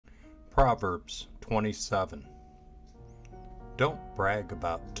Proverbs 27. Don't brag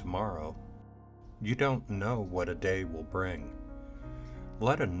about tomorrow. You don't know what a day will bring.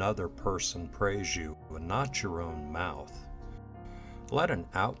 Let another person praise you and not your own mouth. Let an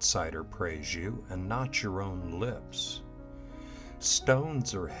outsider praise you and not your own lips.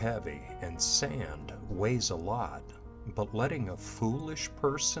 Stones are heavy and sand weighs a lot, but letting a foolish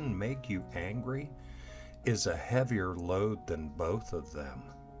person make you angry is a heavier load than both of them.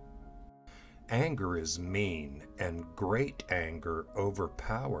 Anger is mean, and great anger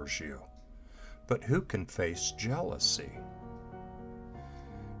overpowers you. But who can face jealousy?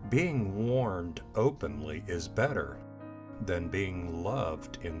 Being warned openly is better than being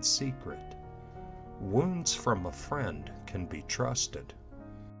loved in secret. Wounds from a friend can be trusted,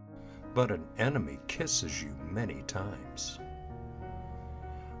 but an enemy kisses you many times.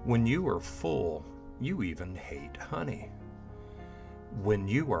 When you are full, you even hate honey. When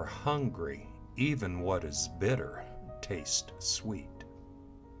you are hungry, even what is bitter tastes sweet.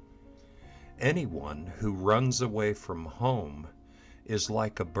 Anyone who runs away from home is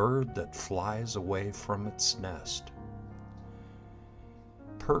like a bird that flies away from its nest.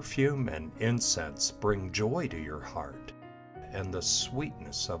 Perfume and incense bring joy to your heart, and the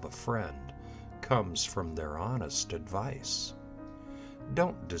sweetness of a friend comes from their honest advice.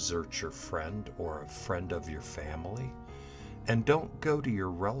 Don't desert your friend or a friend of your family, and don't go to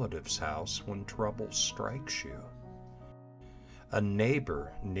your relative's house when trouble strikes you. A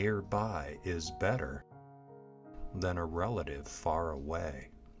neighbor nearby is better than a relative far away.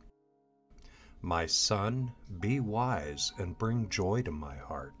 My son, be wise and bring joy to my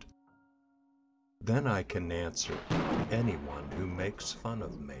heart. Then I can answer anyone who makes fun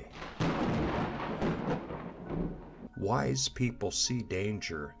of me. Wise people see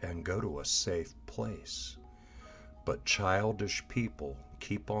danger and go to a safe place, but childish people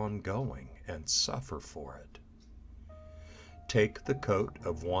keep on going and suffer for it. Take the coat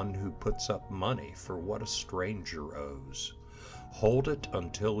of one who puts up money for what a stranger owes. Hold it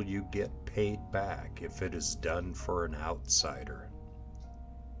until you get paid back if it is done for an outsider.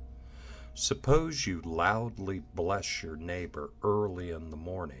 Suppose you loudly bless your neighbor early in the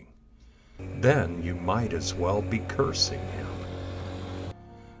morning. Then you might as well be cursing him.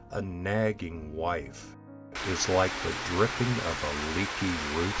 A nagging wife is like the dripping of a leaky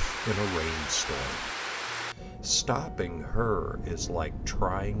roof in a rainstorm. Stopping her is like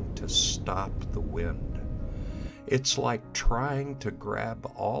trying to stop the wind. It's like trying to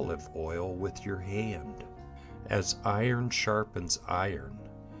grab olive oil with your hand. As iron sharpens iron,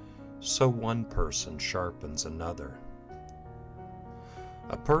 so one person sharpens another.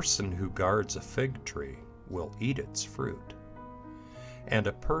 A person who guards a fig tree will eat its fruit, and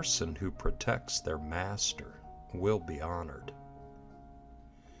a person who protects their master will be honored.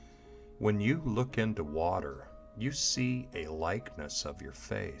 When you look into water, you see a likeness of your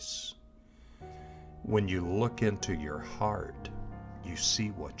face. When you look into your heart, you see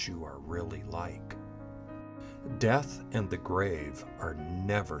what you are really like. Death and the grave are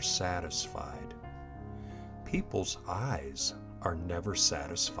never satisfied. People's eyes are never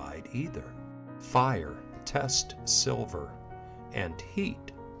satisfied either. Fire tests silver, and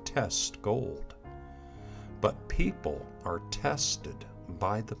heat tests gold. But people are tested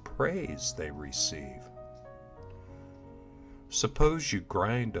by the praise they receive. Suppose you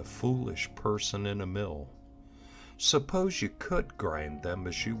grind a foolish person in a mill. Suppose you could grind them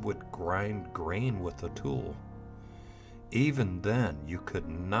as you would grind grain with a tool. Even then you could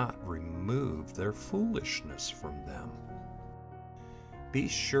not remove their foolishness from them. Be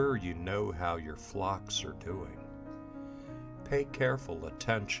sure you know how your flocks are doing. Pay careful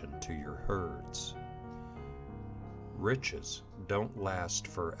attention to your herds. Riches don't last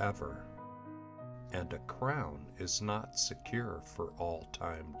forever, and a crown is not secure for all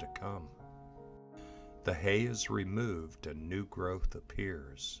time to come. The hay is removed and new growth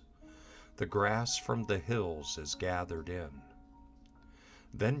appears. The grass from the hills is gathered in.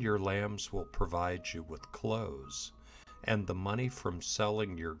 Then your lambs will provide you with clothes, and the money from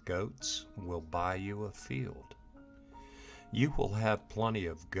selling your goats will buy you a field. You will have plenty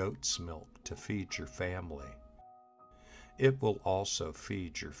of goat's milk to feed your family. It will also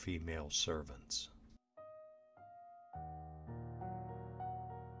feed your female servants.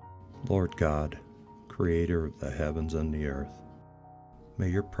 Lord God, Creator of the heavens and the earth, may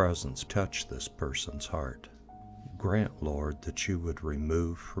your presence touch this person's heart. Grant, Lord, that you would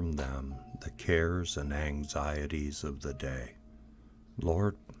remove from them the cares and anxieties of the day.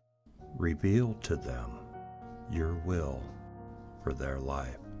 Lord, reveal to them your will for their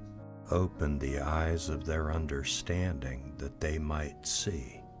life. Open the eyes of their understanding that they might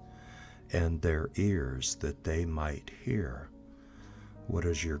see, and their ears that they might hear what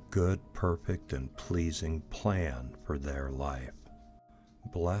is your good, perfect, and pleasing plan for their life.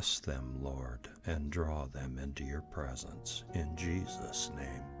 Bless them, Lord, and draw them into your presence. In Jesus'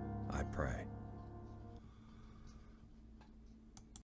 name I pray.